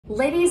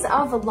Ladies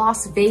of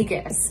Las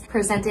Vegas,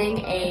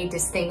 presenting a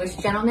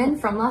distinguished gentleman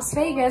from Las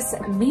Vegas,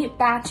 meet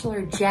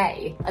Bachelor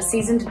J, a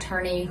seasoned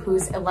attorney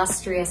whose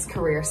illustrious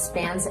career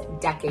spans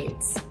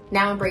decades.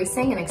 Now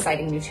embracing an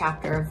exciting new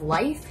chapter of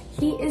life,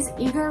 he is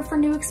eager for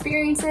new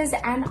experiences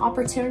and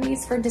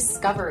opportunities for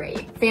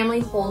discovery.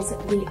 Family holds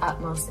the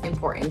utmost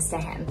importance to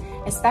him,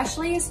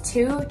 especially his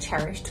two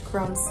cherished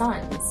grown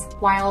sons.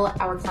 While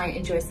our client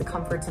enjoys the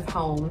comforts of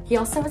home, he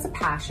also has a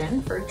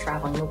passion for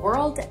traveling the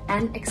world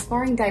and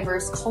exploring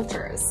diverse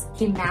cultures.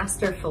 He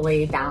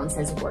masterfully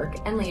balances work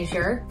and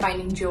leisure,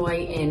 finding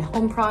joy in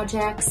home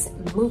projects,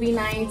 movie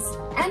nights,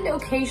 and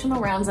occasional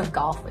rounds of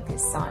golf with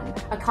his son.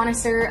 A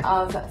connoisseur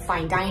of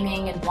fine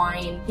dining and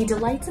wine, he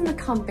delights in the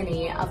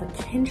company of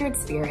a kindred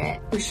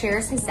spirit who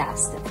shares his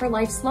zest for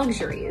life's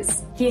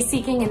luxuries. He is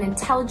seeking an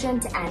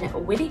intelligent and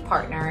witty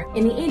partner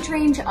in the age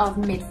range of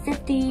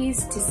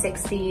mid-50s to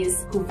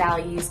 60s who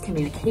values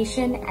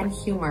communication and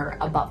humor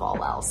above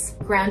all else.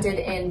 Grounded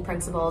in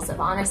principles of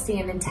honesty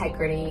and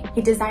integrity,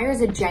 he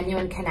desires a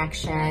genuine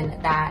connection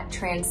that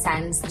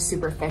transcends the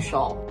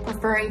superficial.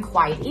 Preferring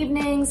quiet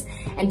evenings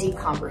and deep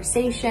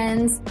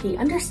conversations, he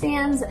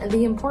understands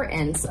the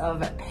importance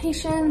of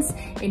patience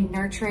in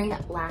nurturing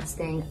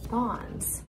lasting bonds.